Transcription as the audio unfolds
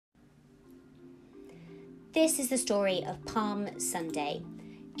This is the story of Palm Sunday.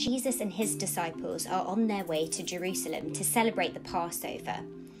 Jesus and his disciples are on their way to Jerusalem to celebrate the Passover.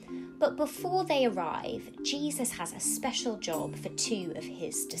 But before they arrive, Jesus has a special job for two of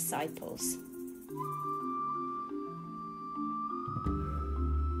his disciples.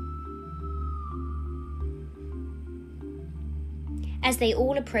 As they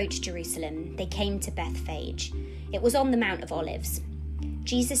all approached Jerusalem, they came to Bethphage. It was on the Mount of Olives.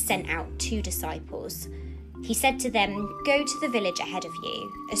 Jesus sent out two disciples. He said to them, "Go to the village ahead of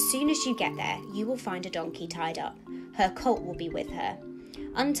you. As soon as you get there, you will find a donkey tied up. Her colt will be with her.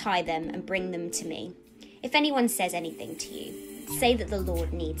 Untie them and bring them to me. If anyone says anything to you, say that the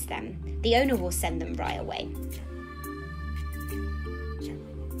Lord needs them. The owner will send them right away."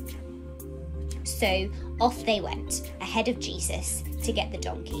 So off they went, ahead of Jesus, to get the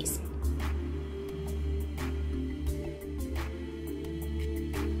donkeys.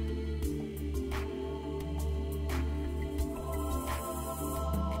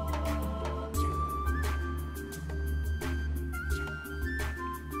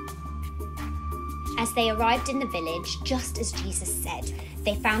 As they arrived in the village, just as Jesus said,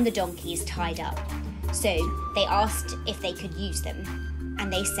 they found the donkeys tied up. So they asked if they could use them,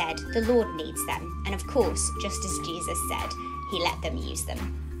 and they said, "The Lord needs them." And of course, just as Jesus said, he let them use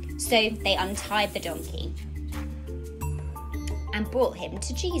them. So they untied the donkey and brought him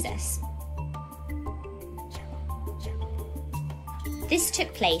to Jesus. This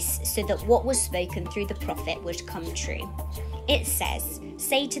took place so that what was spoken through the prophet would come true. It says,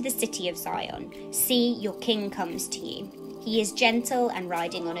 "Say to the city of Zion, see, your king comes to you. He is gentle and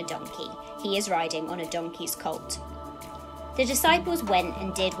riding on a donkey. He is riding on a donkey's colt." The disciples went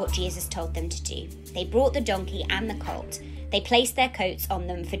and did what Jesus told them to do. They brought the donkey and the colt. They placed their coats on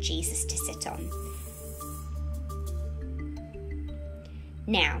them for Jesus to sit on.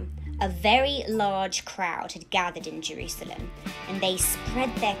 Now, a very large crowd had gathered in Jerusalem, and they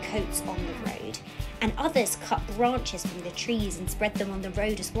spread their coats on the road, and others cut branches from the trees and spread them on the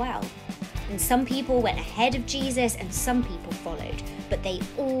road as well. And some people went ahead of Jesus and some people followed, but they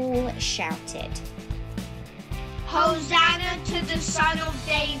all shouted, "Hosanna to the Son of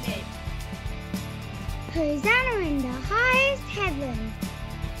David! Hosanna in the highest heaven!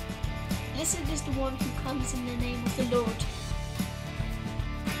 Blessed is the one who comes in the name of the Lord!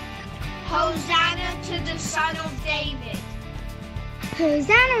 Hosanna to the Son of David!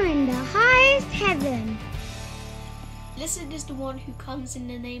 Hosanna in the highest heaven! Blessed is the one who comes in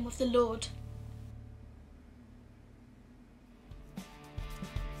the name of the Lord!"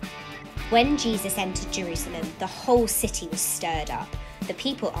 When Jesus entered Jerusalem, the whole city was stirred up. The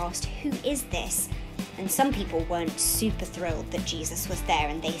people asked, "Who is this?" And some people weren't super thrilled that Jesus was there,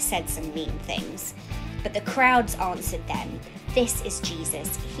 and they said some mean things. But the crowds answered them, "This is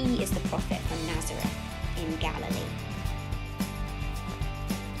Jesus. He is the prophet from Nazareth in Galilee."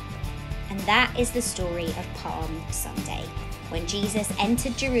 And that is the story of Palm Sunday, when Jesus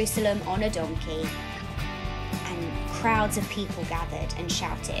entered Jerusalem on a donkey, and crowds of people gathered and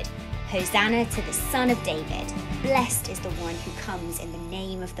shouted, "Hosanna to the Son of David! Blessed is the one who comes in the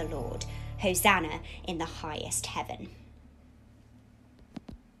name of the Lord! Hosanna in the highest heaven!"